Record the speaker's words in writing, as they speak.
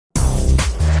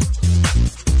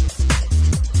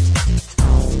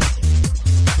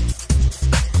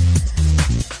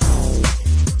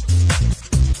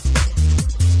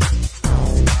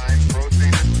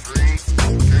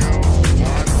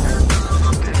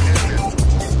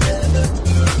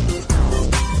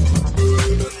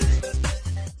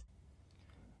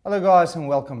Hello guys, and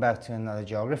welcome back to another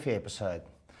geography episode.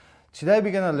 Today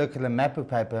we're going to look at a Mapwork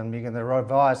paper and we're going to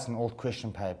revise an old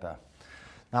question paper.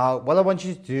 Now what I want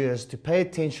you to do is to pay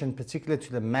attention particularly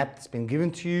to the map that's been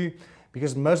given to you,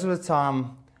 because most of the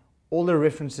time all the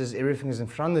references, everything is in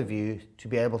front of you to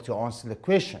be able to answer the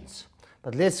questions.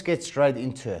 But let's get straight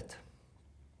into it.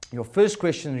 Your first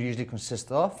question usually consists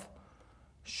of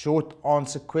short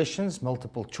answer questions,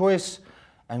 multiple choice.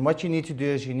 And what you need to do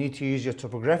is you need to use your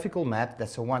topographical map,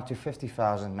 that's a 1 to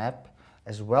 50,000 map,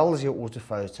 as well as your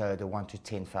orthophoto, the 1 to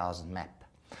 10,000 map.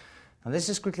 Now let's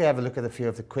just quickly have a look at a few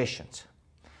of the questions.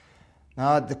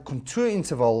 Now the contour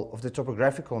interval of the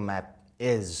topographical map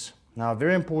is, now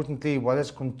very importantly, what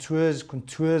is contours?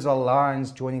 Contours are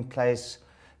lines joining places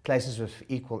with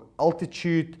equal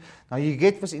altitude. Now you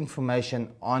get this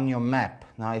information on your map.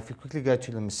 Now if you quickly go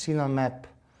to the MUSINA map,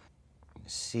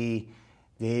 see,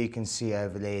 there you can see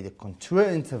over there the contour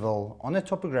interval on a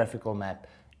topographical map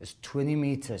is 20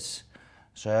 meters.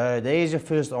 So there's your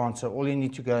first answer. All you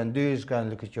need to go and do is go and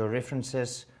look at your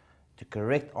references. The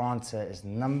correct answer is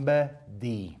number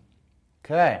D.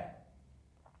 Okay.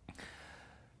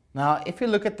 Now if you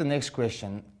look at the next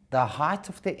question, the height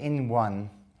of the N1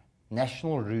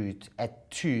 national route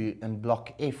at 2 in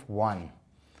block F1.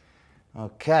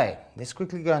 Okay, let's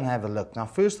quickly go and have a look. Now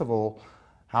first of all,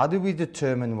 how do we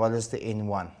determine what is the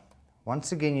N1?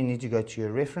 Once again, you need to go to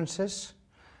your references,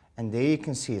 and there you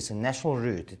can see it's a national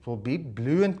route. It will be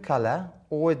blue in color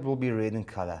or it will be red in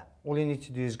color. All you need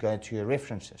to do is go to your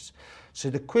references. So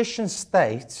the question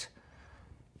states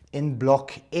in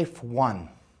block F1.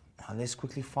 Now let's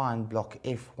quickly find block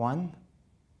F1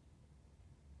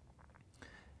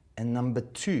 and number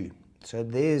 2. So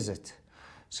there's it.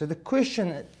 So the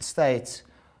question states,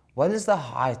 what is the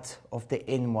height of the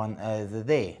N1 over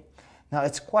there? Now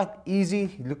it's quite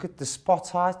easy. You look at the spot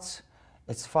height,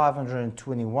 it's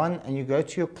 521, and you go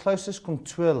to your closest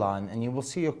contour line and you will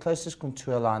see your closest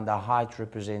contour line, the height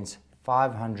represents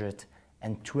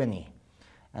 520.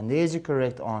 And there's your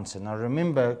correct answer. Now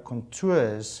remember,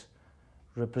 contours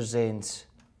represents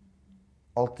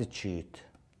altitude.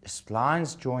 It's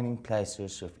lines joining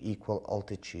places of equal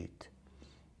altitude.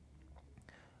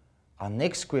 Our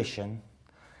next question,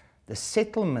 the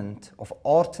settlement of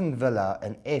Arton Villa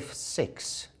in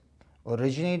F6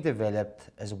 originally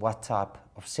developed as what type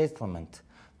of settlement?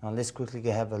 Now let's quickly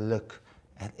have a look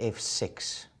at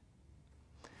F6.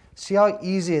 See how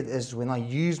easy it is when I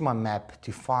use my map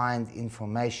to find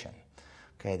information.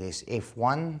 Okay, there's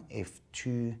F1,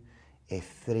 F2,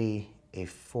 F3,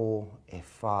 F4,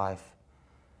 F5.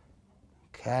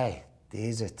 Okay,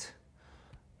 there's it.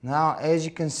 Now as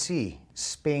you can see,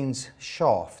 Spence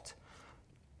shaft,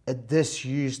 a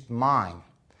disused mine.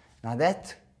 Now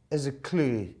that is a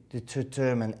clue to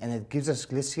determine, and it gives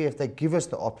us, let's see if they give us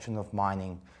the option of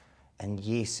mining, and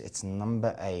yes, it's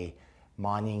number A,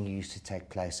 mining used to take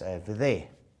place over there.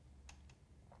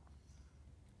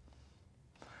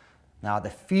 Now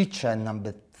the feature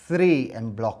number 3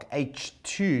 in block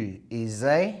H2 is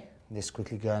let's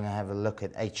quickly go and have a look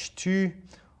at H2.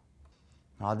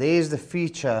 Now there's the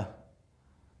feature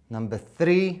number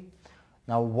 3.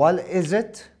 Now what is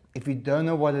it? If you don't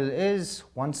know what it is,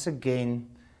 once again,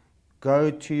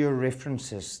 go to your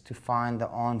references to find the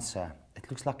answer. It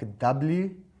looks like a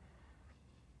W,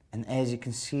 and as you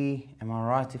can see, am I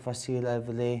right if I see it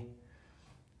over there?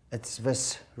 It's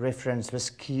this reference, this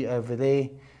key over there,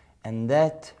 and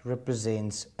that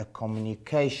represents a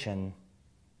communication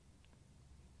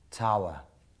tower.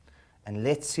 And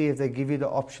let's see if they give you the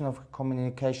option of a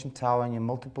communication tower in your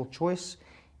multiple choice.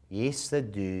 Yes, they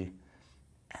do.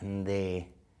 And there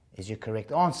is your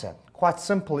correct answer. Quite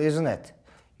simple, isn't it?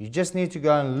 You just need to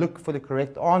go and look for the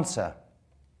correct answer.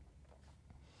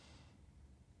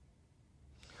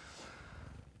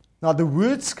 Now the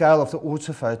word scale of the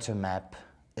orthophoto map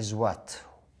is what?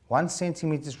 1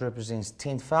 centimeter represents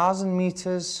 10,000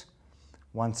 meters,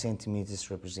 1 centimeter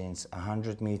represents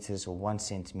 100 meters, or 1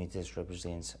 centimeter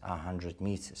represents 100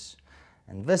 meters.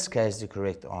 In this case, the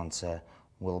correct answer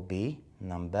will be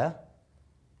number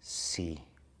C.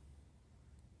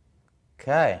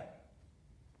 Okay.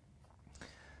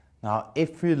 Now,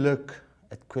 if we look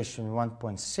at question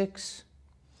 1.6,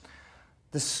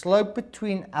 the slope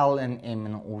between L and M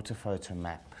in an orthophoto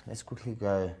map. Let's quickly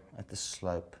go at the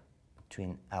slope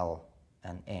between L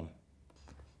and M.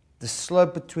 The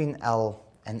slope between L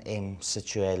and M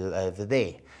situated over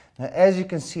there. Now, as you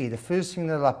can see, the first thing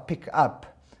that I pick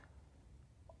up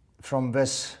from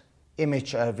this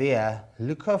image over here,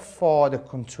 look how far the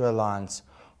contour lines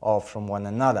are from one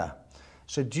another.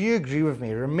 So do you agree with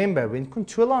me? Remember, when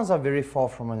contour lines are very far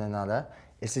from one another,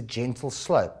 it's a gentle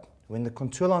slope. When the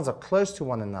contour lines are close to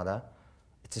one another,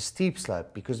 it's a steep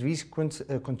slope because these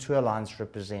contour lines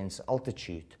represents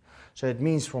altitude. So it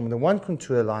means from the one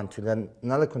contour line to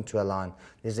another contour line,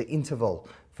 there's an interval.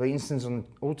 For instance, on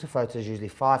orthophoto is usually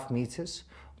 5 meters.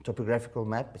 On topographical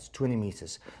map, it's 20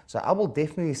 meters. So I will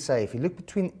definitely say, if you look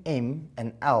between M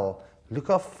and L, look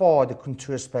how far the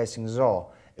contour spacings are.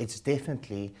 It's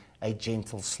definitely a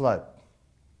gentle slope.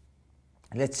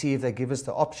 Let's see if they give us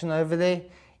the option over there.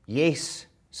 Yes,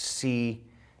 C,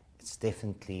 it's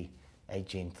definitely a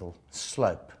gentle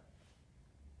slope.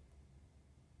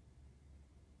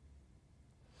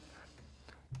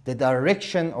 The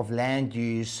direction of land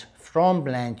use from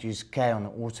land use K on the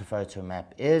orthophoto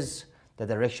map is the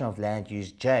direction of land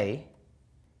use J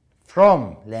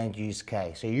from land use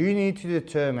K. So you need to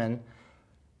determine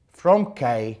from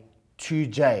K to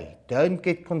J. Don't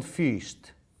get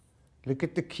confused. Look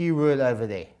at the keyword over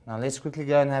there. Now let's quickly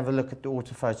go and have a look at the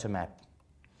orthophoto map.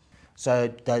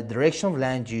 So the direction of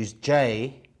land use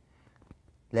J,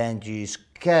 land use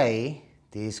K,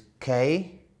 there's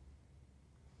K,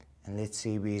 and let's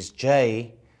see where's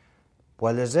J.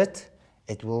 What is it?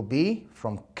 It will be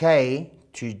from K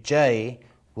to J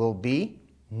will be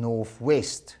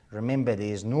northwest. Remember,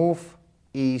 there's north,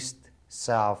 east,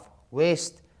 south,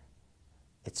 west.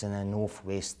 It's in a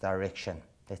northwest direction.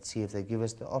 Let's see if they give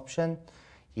us the option.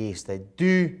 Yes, they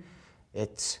do.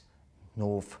 It's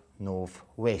north,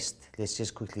 northwest. Let's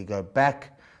just quickly go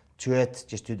back to it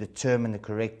just to determine the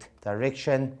correct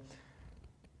direction.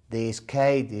 There's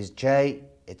K, there's J.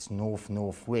 It's north,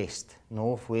 northwest.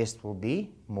 Northwest will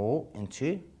be more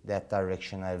into that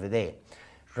direction over there.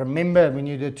 Remember, when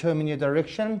you determine your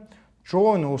direction,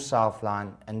 draw a north-south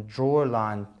line and draw a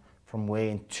line from where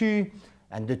and to,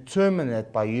 and determine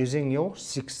it by using your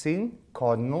 16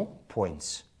 cardinal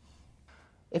points.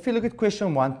 If you look at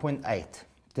question 1.8,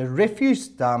 the refuse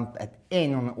dump at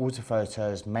N on the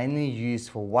orthophoto is mainly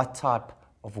used for what type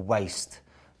of waste?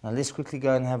 Now let's quickly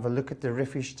go and have a look at the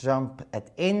refuse dump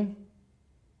at N.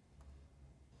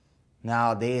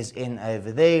 Now there's N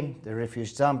over there, the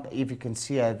refuse dump. If you can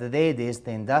see over there, there's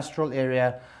the industrial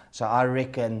area. So I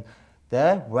reckon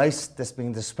the waste that's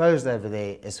being disposed over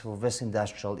there is for this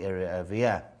industrial area over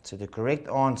here. So the correct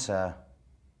answer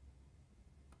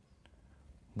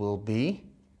will be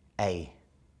A.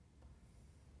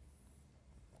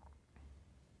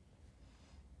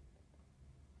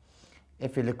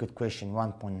 If you look at question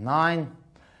 1.9,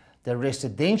 the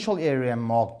residential area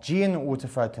marked G in the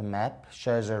orthophoto map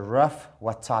shows a rough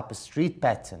what type of street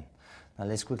pattern. Now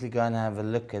let's quickly go and have a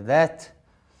look at that,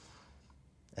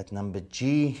 at number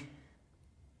G.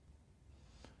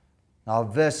 Now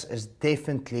this is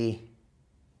definitely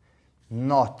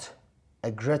not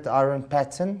a gridiron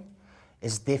pattern.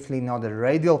 It's definitely not a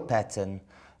radial pattern.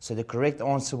 So the correct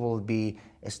answer will be,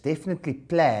 it's definitely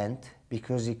planned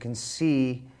because you can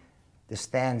see the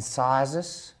stand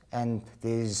sizes and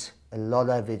there's a lot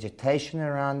of vegetation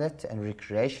around it and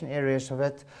recreation areas of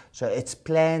it. So it's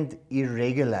planned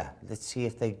irregular. Let's see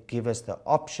if they give us the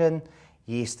option.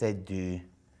 Yes, they do.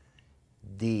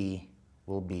 D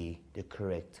will be the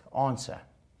correct answer.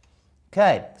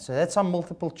 Okay, so that's our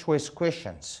multiple choice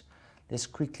questions. Let's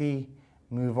quickly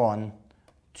move on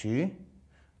to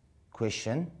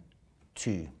question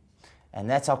 2. And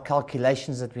that's our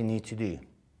calculations that we need to do.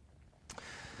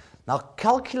 Now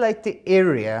calculate the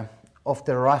area of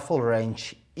the rifle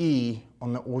range E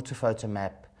on the orthophoto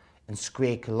map in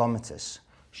square kilometers.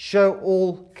 Show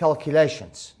all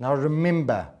calculations. Now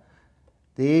remember,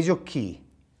 there's your key.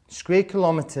 Square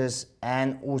kilometers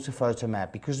and orthophoto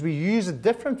map, because we use a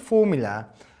different formula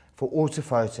for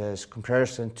orthophotos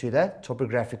comparison to the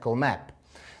topographical map.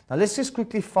 Now let's just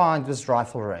quickly find this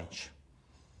rifle range.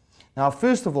 Now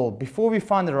first of all, before we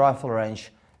find the rifle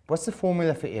range, what's the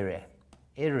formula for area?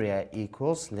 Area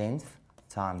equals length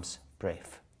times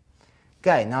breadth.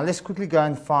 Okay, now let's quickly go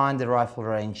and find the rifle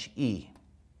range E.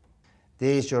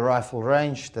 There's your rifle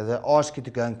range that they ask you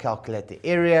to go and calculate the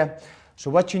area.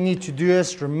 So what you need to do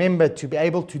is, remember, to be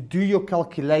able to do your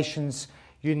calculations,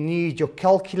 you need your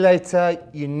calculator,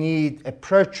 you need a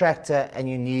protractor, and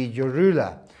you need your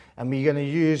ruler. And we're going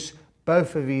to use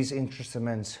both of these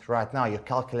instruments right now, your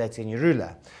calculator and your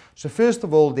ruler. So first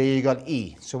of all, there you got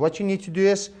E. So what you need to do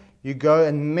is, you go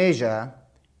and measure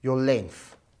your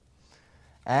length.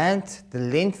 And the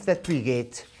length that we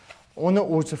get on the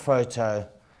orthophoto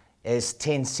is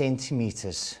 10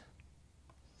 centimeters.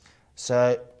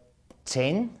 So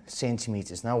 10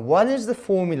 centimeters. Now what is the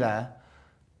formula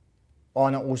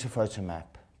on an orthophoto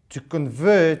map? To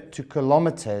convert to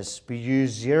kilometers, we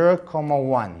use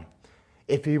 0,1.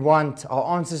 If we want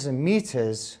our answers in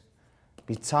meters,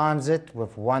 we times it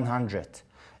with 100.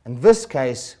 In this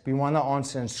case, we want to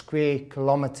answer in square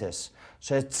kilometers.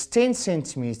 So it's 10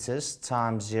 centimeters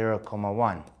times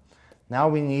 0,1. Now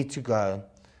we need to go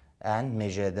and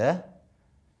measure the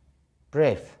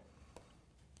breadth.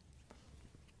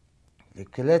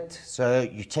 Look at it. So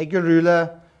you take your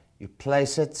ruler, you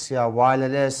place it, see how wide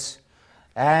it is,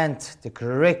 and the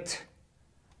correct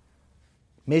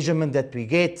measurement that we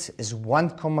get is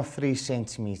 1,3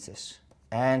 centimeters.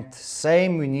 And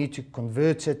same, we need to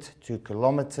convert it to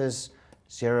kilometers,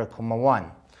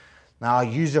 0,1. Now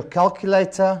use your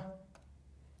calculator.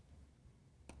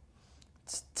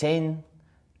 It's 10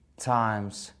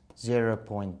 times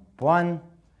 0.1.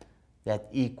 That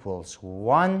equals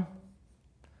 1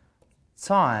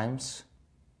 times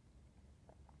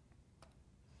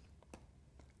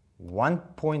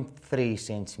 1.3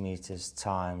 centimeters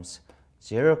times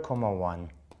 0,1,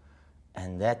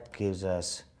 and that gives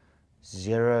us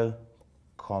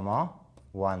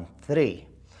 0,13.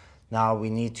 Now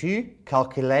we need to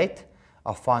calculate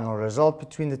our final result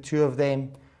between the two of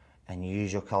them, and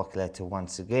use your calculator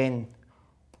once again.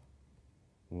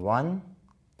 1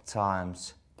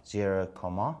 times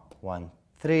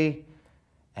 0,13,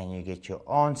 and you get your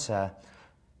answer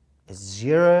is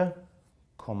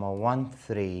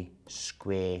 0,13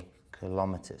 square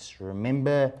kilometers.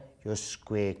 Remember your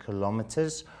square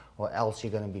kilometers, or else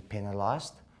you're going to be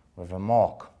penalized with a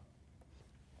mark.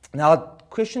 Now,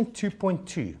 question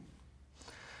 2.2.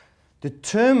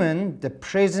 Determine the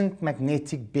present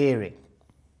magnetic bearing.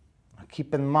 Now,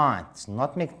 keep in mind, it's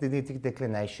not magnetic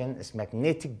declination, it's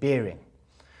magnetic bearing.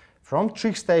 From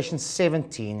trig station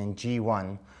 17 in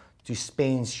G1 to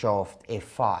Spain's shaft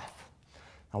F5.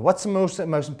 Now, what's the most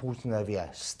important over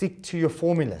here? Stick to your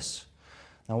formulas.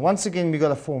 Now, once again, we've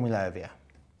got a formula over here.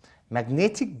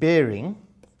 Magnetic bearing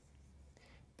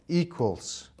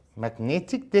equals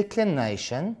magnetic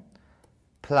declination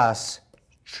plus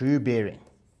true bearing.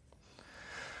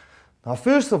 Now,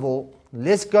 first of all,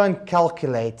 let's go and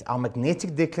calculate our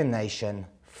magnetic declination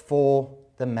for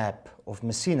the map of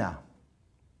MUSINA.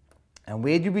 And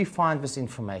where do we find this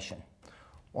information?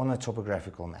 On a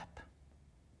topographical map.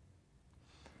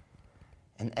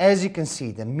 And as you can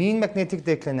see, the mean magnetic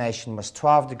declination was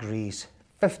 12 degrees,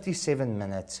 57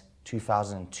 minutes,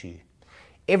 2002.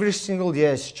 Every single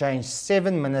year has changed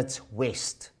 7 minutes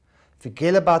west.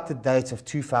 Forget about the dates of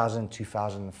 2000,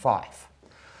 2005.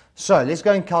 So let's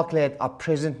go and calculate our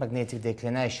present magnetic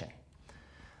declination.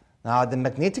 Now the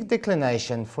magnetic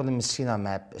declination for the MUSINA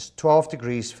map is 12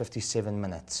 degrees, 57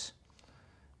 minutes.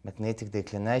 Magnetic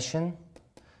declination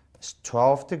is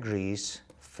 12 degrees,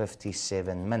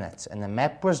 57 minutes. And the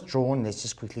map was drawn, let's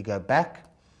just quickly go back,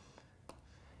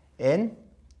 in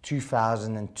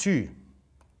 2002.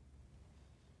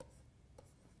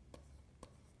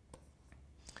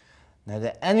 Now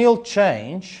the annual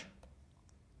change,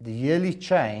 the yearly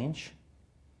change,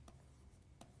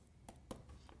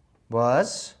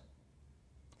 was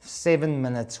 7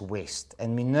 minutes west.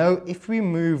 And we know if we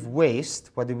move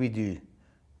west, what do?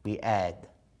 We add.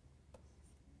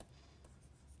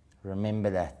 Remember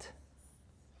that.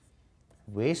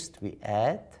 West we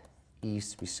add,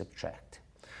 east we subtract.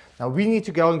 Now we need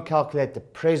to go and calculate the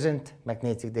present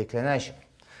magnetic declination.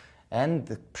 And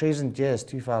the present year is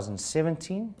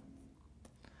 2017,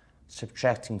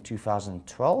 subtracting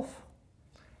 2012,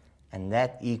 and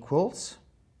that equals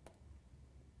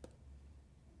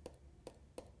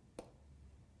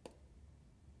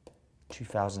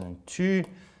 2002.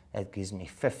 That gives me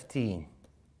 15.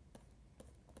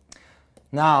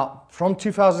 Now, from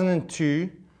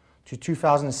 2002 to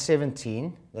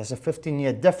 2017, there's a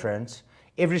 15-year difference.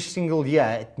 Every single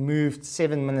year, it moved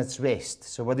 7 minutes west.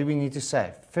 So what do we need to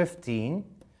say? 15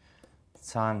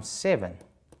 times 7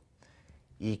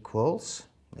 equals,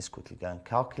 let's quickly go and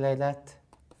calculate that.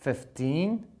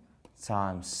 15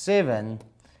 times 7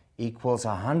 equals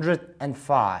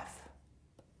 105.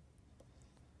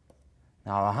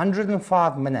 Now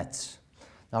 105 minutes.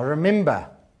 Now remember,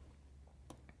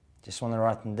 just want to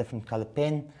write in a different color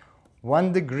pen,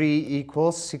 1 degree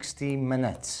equals 60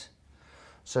 minutes.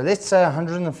 So let's say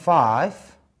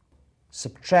 105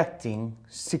 subtracting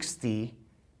 60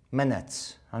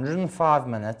 minutes. 105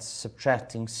 minutes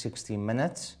subtracting 60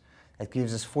 minutes, that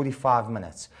gives us 45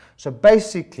 minutes. So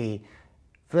basically,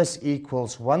 this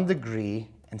equals 1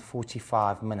 degree and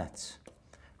 45 minutes.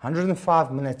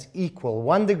 105 minutes equal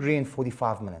 1 degree and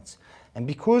 45 minutes. And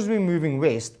because we're moving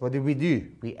west, what do?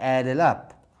 We add it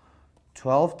up.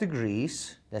 12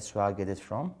 degrees, that's where I get it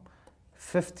from,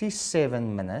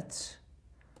 57 minutes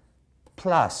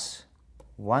plus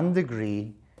 1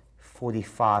 degree,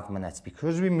 45 minutes.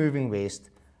 Because we're moving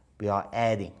west, we are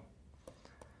adding.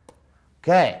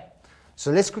 Okay, So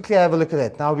let's quickly have a look at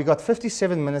that. Now we got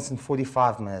 57 minutes and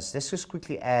 45 minutes. Let's just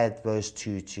quickly add those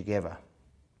two together.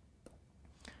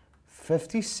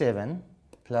 57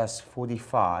 plus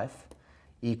 45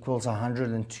 equals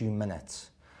 102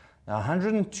 minutes. Now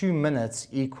 102 minutes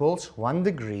equals 1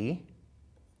 degree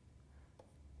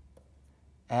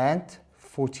and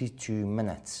 42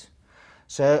 minutes.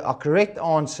 So our correct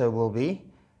answer will be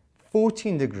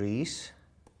 14 degrees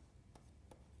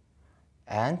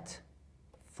and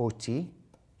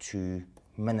 42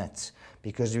 minutes,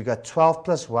 because we've got 12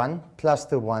 plus 1 plus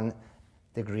the 1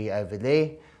 degree over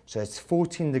there, so it's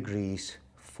 14 degrees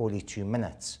 42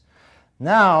 minutes.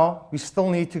 Now we still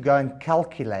need to go and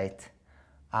calculate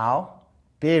our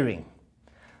bearing.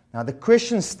 Now the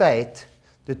question states,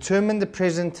 determine the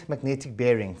present magnetic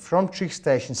bearing from trig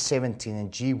station 17 in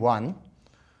G1.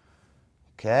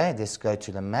 Okay, let's go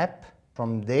to the map.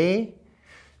 From there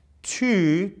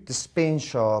to the span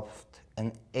shaft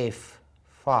in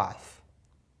F5.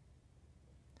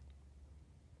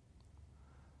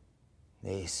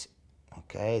 There's,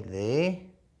 okay, there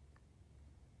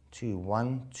to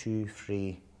 1, 2,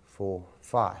 3, 4,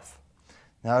 5.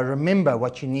 Now remember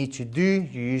what you need to do.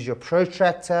 You use your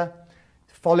protractor,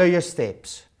 follow your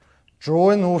steps. Draw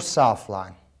a north-south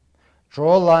line.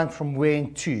 Draw a line from where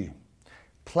in 2.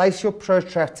 Place your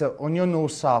protractor on your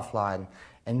north-south line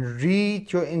and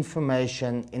read your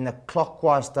information in a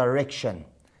clockwise direction.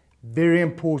 Very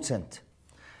important.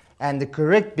 And the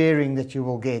correct bearing that you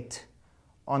will get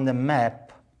on the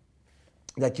map,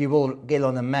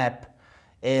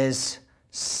 is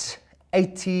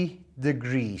 80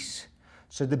 degrees.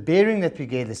 So the bearing that we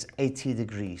get is 80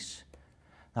 degrees.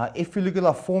 Now if we look at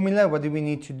our formula, what do we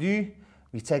need to do?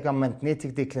 We take our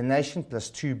magnetic declination plus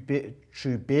true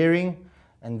bearing.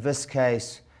 In this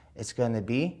case, it's going to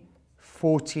be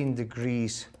 14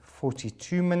 degrees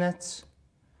 42 minutes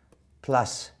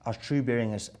plus our true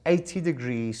bearing is 80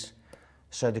 degrees.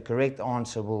 So the correct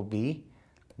answer will be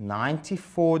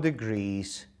 94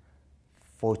 degrees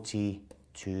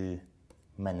 42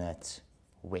 minutes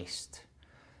west.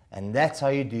 And that's how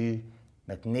you do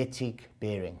magnetic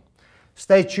bearing.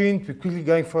 Stay tuned, we're quickly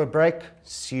going for a break.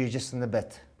 See you just in a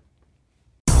bit.